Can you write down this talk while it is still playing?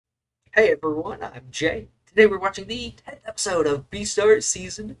Hey everyone, I'm Jay. Today we're watching the 10th episode of BEASTARS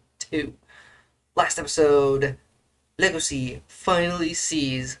Season 2. Last episode, Legosi finally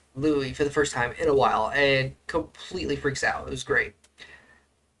sees Louis for the first time in a while and completely freaks out. It was great.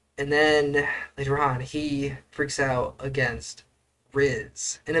 And then later on, he freaks out against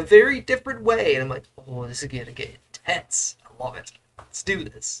Riz in a very different way. And I'm like, oh, this is going to get intense. I love it. Let's do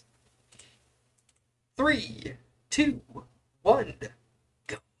this. Three, two, one,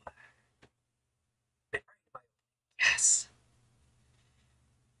 go. Yes.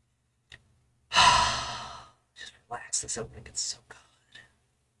 Just relax. This opening gets so good.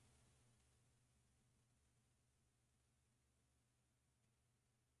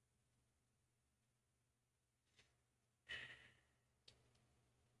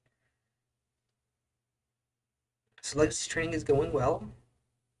 So Legacy training is going well.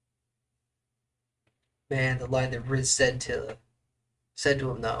 Man, the line that Riz said to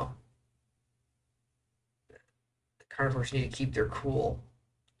him though, the carnivores need to keep their cool.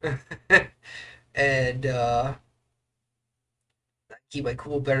 and I keep my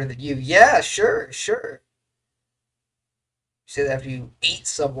cool better than you. Yeah, sure, sure. You say that after you ate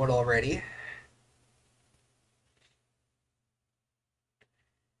someone already.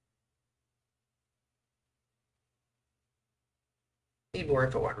 Need more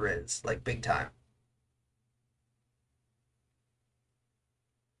info on Riz, like big time.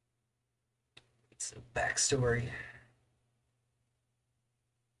 It's a backstory.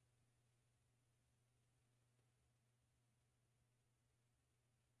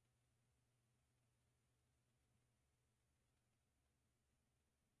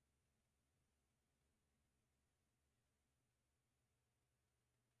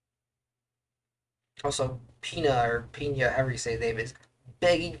 Also, Pina or Pina, however you say his name is,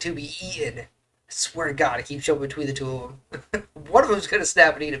 begging to be eaten. I swear to God, I keep showing between the two of them. One of them's gonna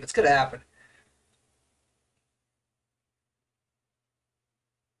snap and eat him. It's gonna happen.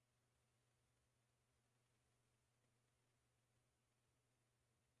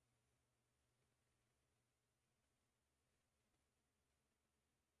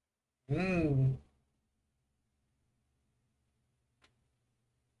 Mmm.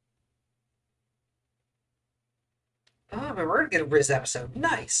 Oh, but we're gonna get a Riz episode.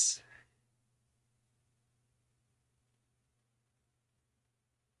 Nice.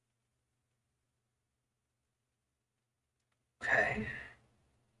 Okay.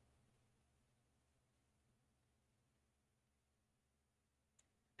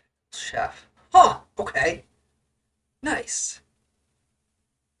 Chef. Huh. Okay. Nice.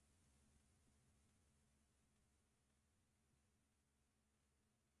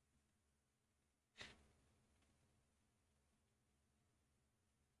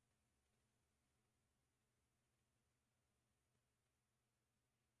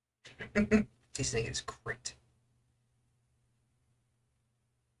 This thing is great.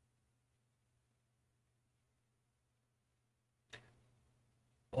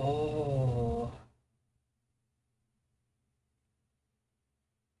 Oh.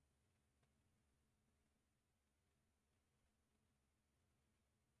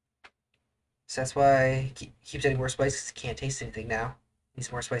 So that's why he keeps adding more spice because he can't taste anything now.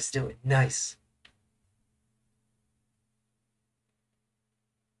 Needs more spice to do it. Nice.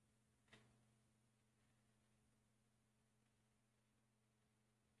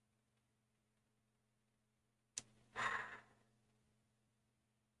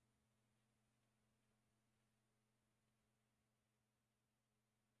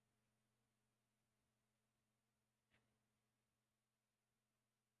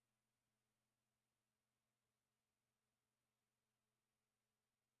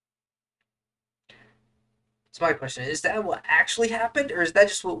 So my question is that what actually happened, or is that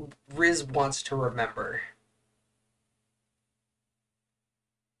just what Riz wants to remember?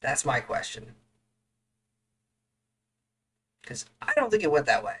 That's my question. Because I don't think it went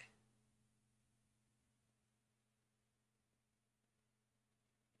that way.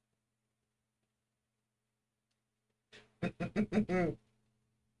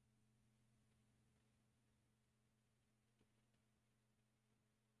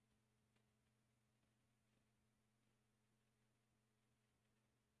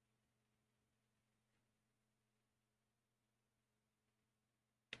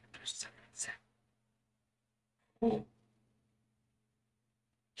 Oh,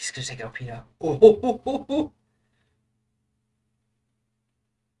 he's gonna take out Pina. Oh.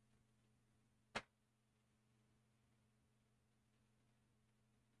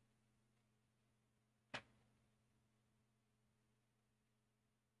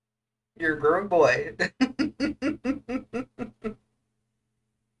 You're a growing boy.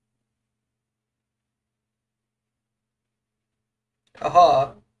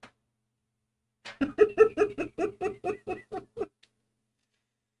 Aha.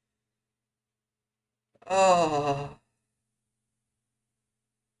 Oh.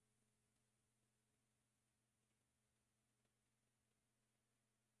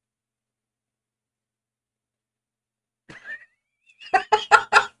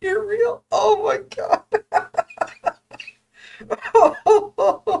 You're real? Oh my god.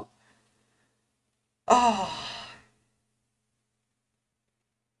 Oh.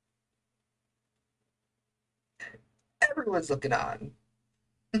 Everyone's looking on.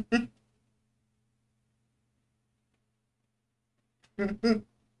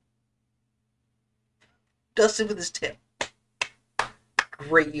 Dusted with his tail.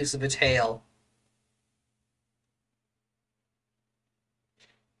 Great use of a tail.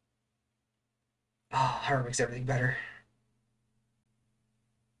 Oh, Haru makes everything better.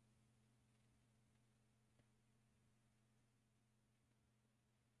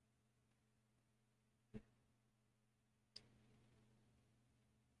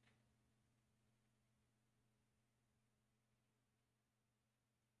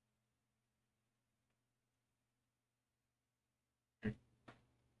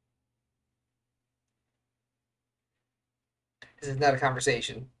 This is not a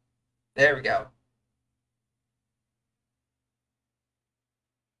conversation. There we go.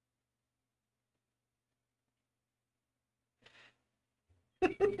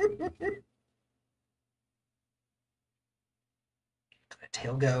 Let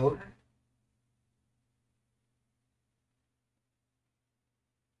tail go.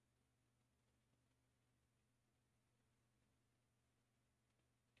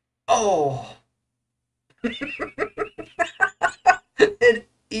 Oh. And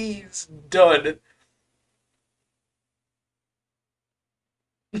he's done.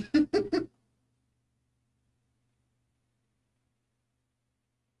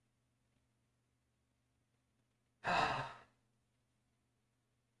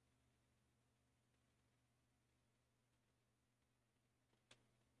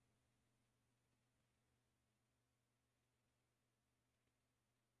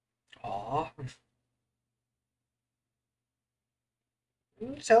 Aw.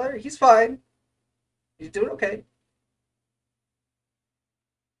 Tell her he's fine. He's doing okay.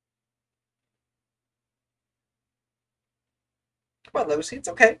 Come on, Legosi, it's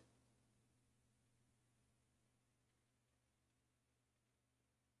okay.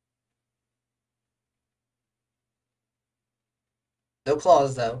 No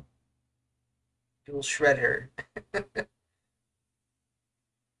claws, though. He will shred her.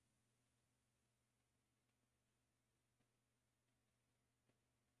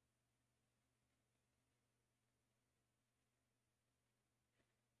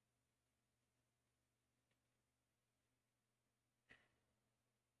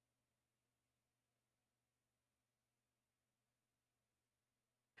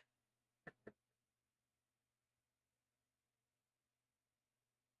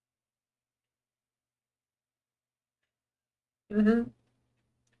 Mm-hmm.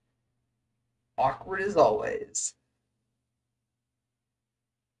 Awkward as always.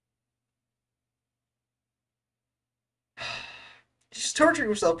 She's torturing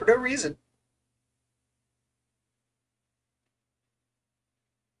himself for no reason.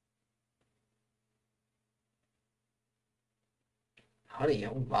 Honey,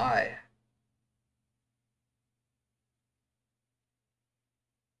 oh my.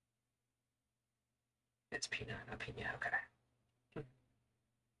 It's Pina, not Pina. Okay.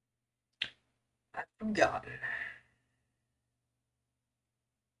 I've forgotten.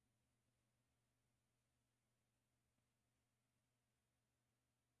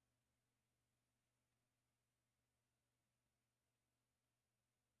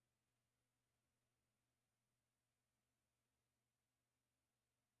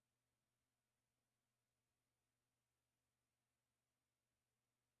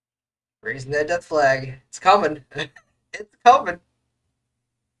 Raising that death flag. It's coming. It's coming.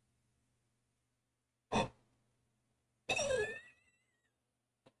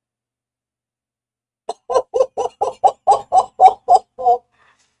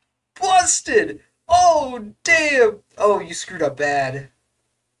 Busted! Oh, damn! Oh, you screwed up bad.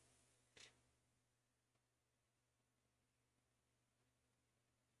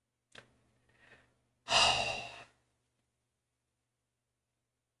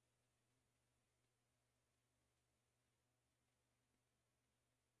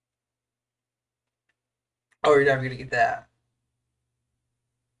 Oh, you're never gonna get that.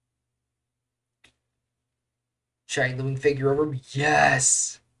 Giant living figure over me.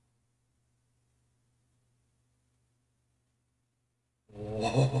 Yes!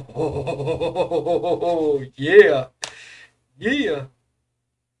 Oh, yeah, yeah.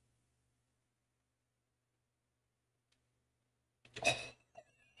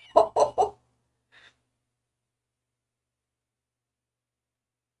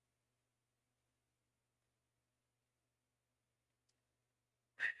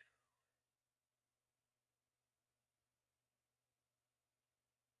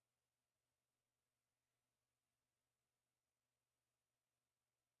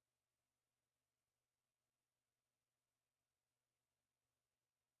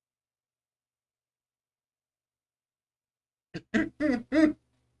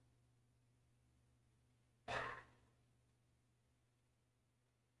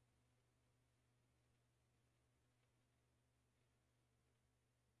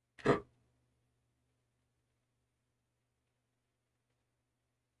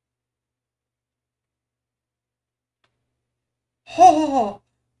 Oh,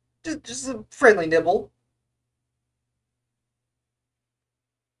 just a friendly nibble.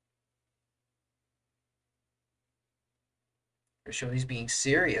 Show he's being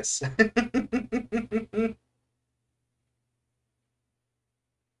serious.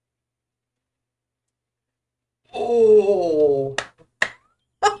 Oh,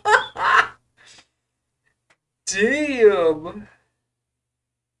 damn.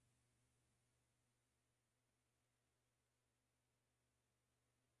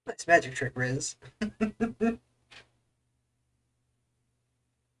 Nice magic trick, Riz.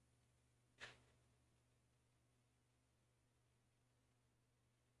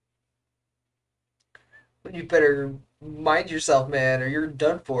 You better mind yourself, man, or you're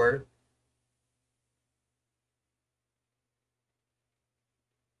done for.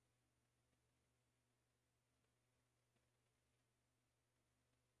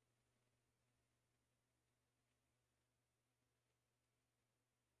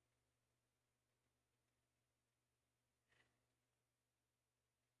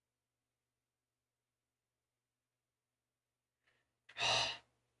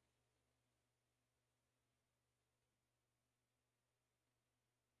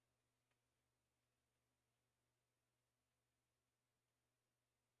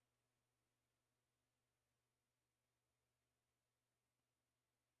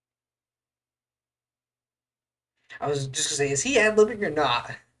 I was just gonna say, is he ad libbing or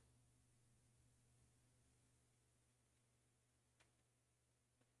not?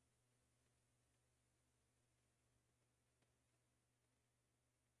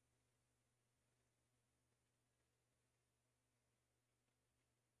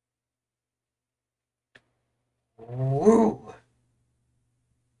 Woo!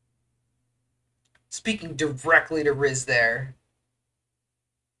 Speaking directly to Riz there.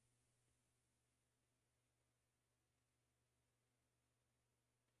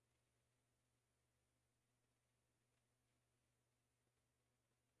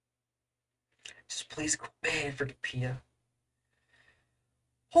 Just please, man, freaking Pina.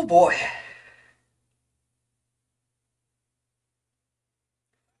 Oh boy.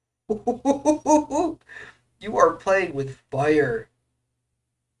 You are playing with fire.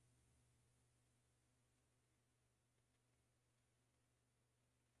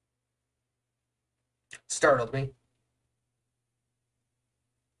 Startled me.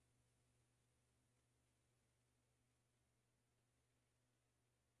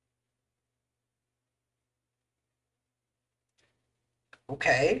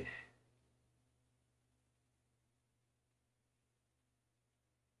 Okay.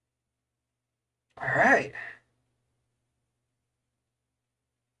 All right.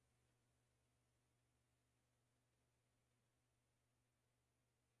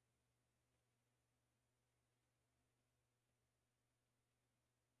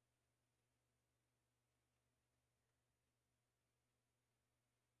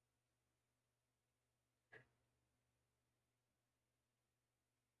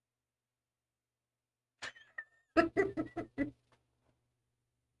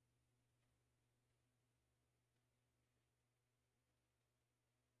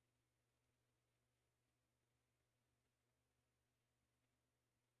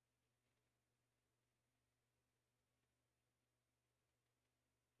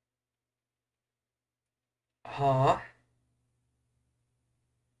 Huh?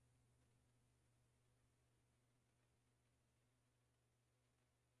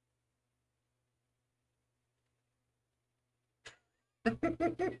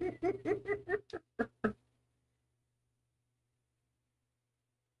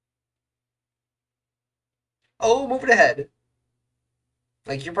 Oh, moving ahead.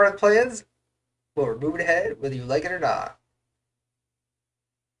 Like you're part of the plans? Well, we're moving ahead, whether you like it or not.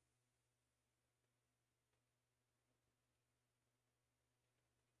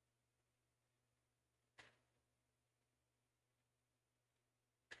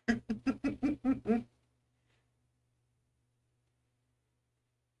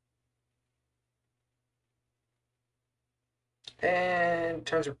 And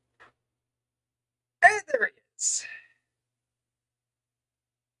turns. And there he is.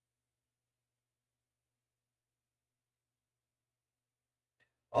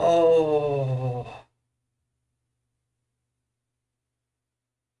 Oh.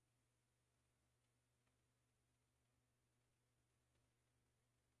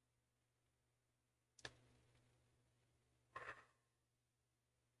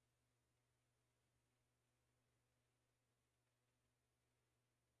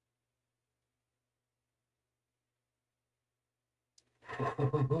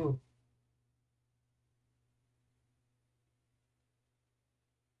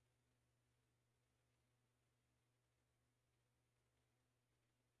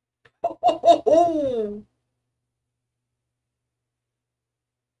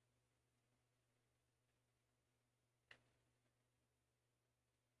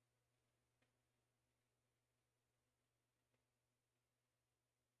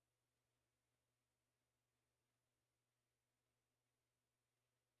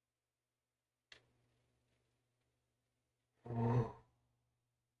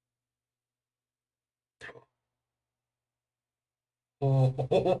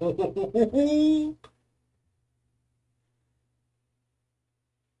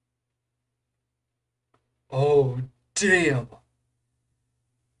 Oh, damn.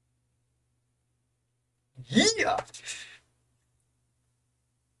 Yeah.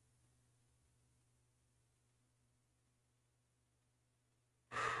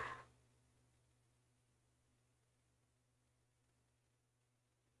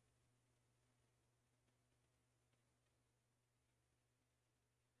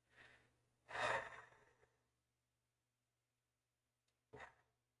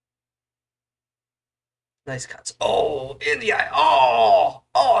 Nice cuts. Oh, in the eye. Oh,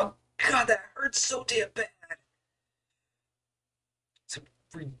 oh, God, that hurts so damn bad. Some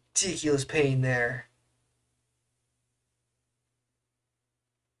ridiculous pain there.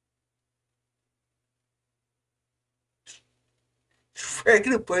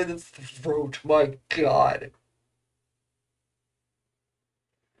 Dragging it by the throat. My God.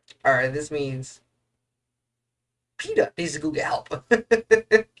 All right, this means Pina needs to go get help. He's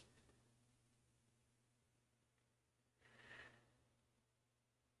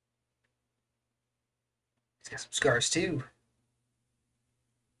got some scars too.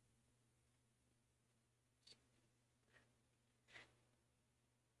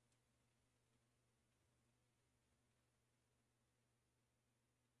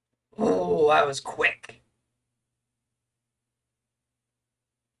 Oh, that was quick.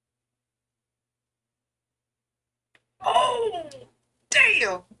 Oh,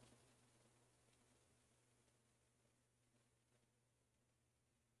 damn.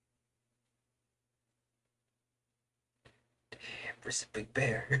 Damn, where's the big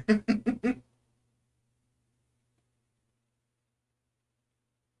bear?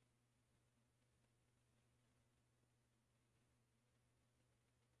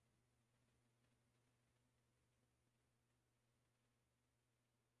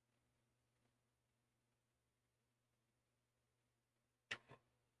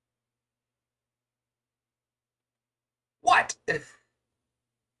 What?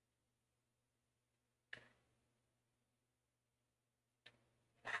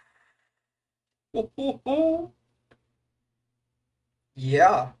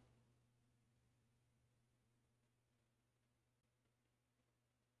 Yeah.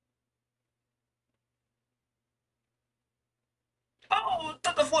 Oh,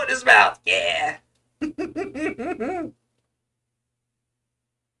 took the foot in his mouth. Yeah.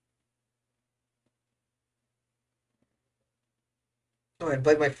 Go ahead,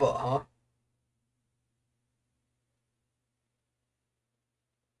 bite my foot, huh?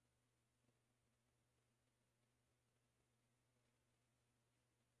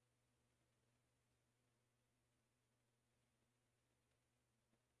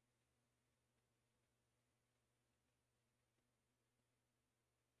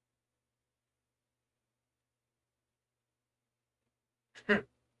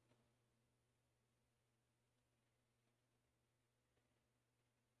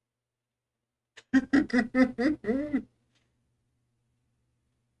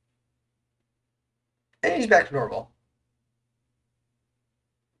 And he's back to normal.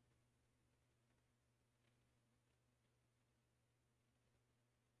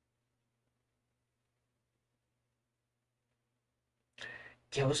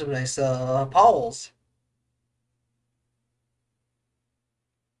 Give him some nice Pauls.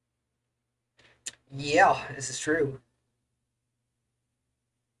 Yeah, this is true.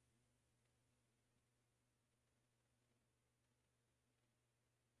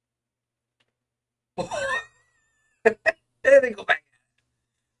 And then go back.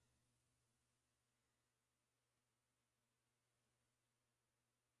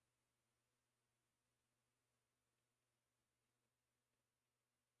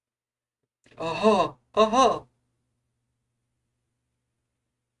 Uh-huh. Uh-huh.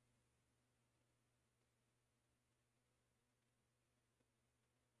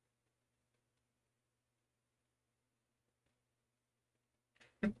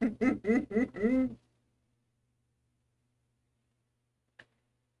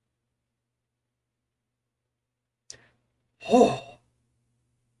 Oh,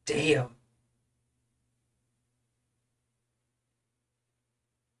 damn.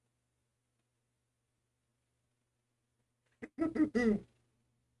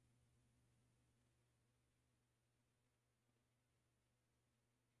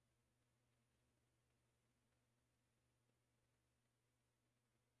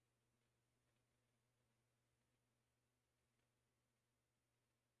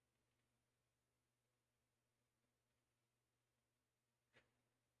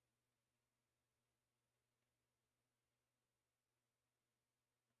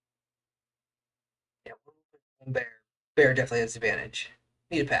 Yeah, bear. Bear definitely has advantage.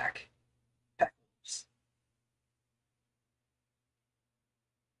 Need a pack. Pack moves.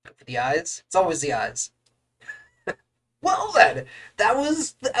 Go for the eyes. It's always the eyes. Well then, that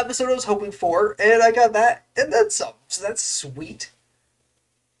was the episode I was hoping for, and I got that, and then some. So that's sweet.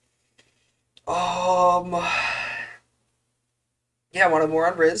 Um, yeah, I wanted more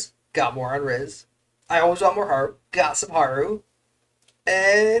on Riz. Got more on Riz. I always want more Haru. Got some Haru,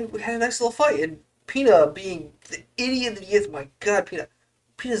 and we had a nice little fight. And Pina being the idiot that he is, my God, Pina.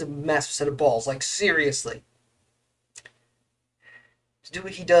 Pina's a massive set of balls. Like seriously, to do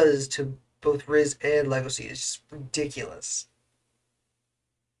what he does to both Riz and Legosi is just ridiculous.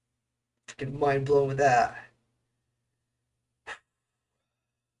 Freaking mind blown with that.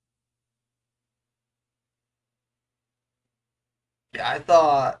 Yeah, I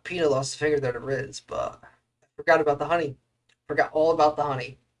thought Pina lost a finger there to Riz, but I forgot about the honey. Forgot all about the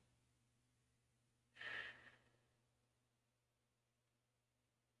honey.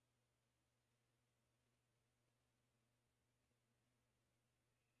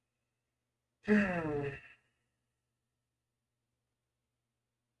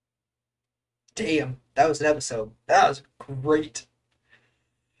 Damn, that was an episode. That was great.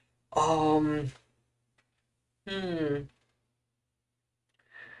 Um, hmm.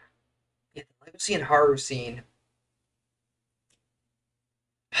 Yeah, the Legacy and Haru scene.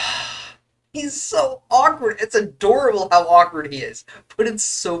 He's so awkward. It's adorable how awkward he is, but it's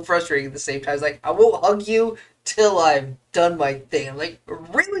so frustrating at the same time. It's like, I won't hug you till I've done my thing. I'm like,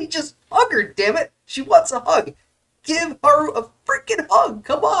 really? Just hug her, damn it. She wants a hug. Give Haru a freaking hug.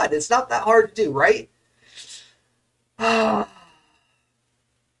 Come on. It's not that hard to do, right? Ah,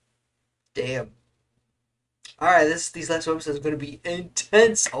 damn. All right, these last episodes are going to be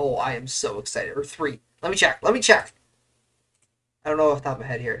intense. Oh, I am so excited. Or three. Let me check. Let me check. I don't know off the top of my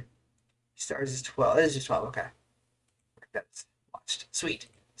head here. Stars is 12. It is just 12. Okay. That's watched. Sweet.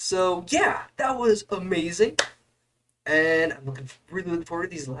 So, yeah, that was amazing. And I'm really looking forward to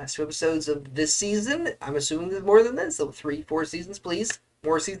these last two episodes of this season. I'm assuming there's more than this. So, three, four seasons, please.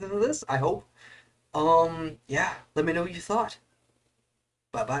 More seasons of this, I hope. Yeah, let me know what you thought.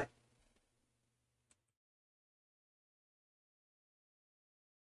 Bye bye.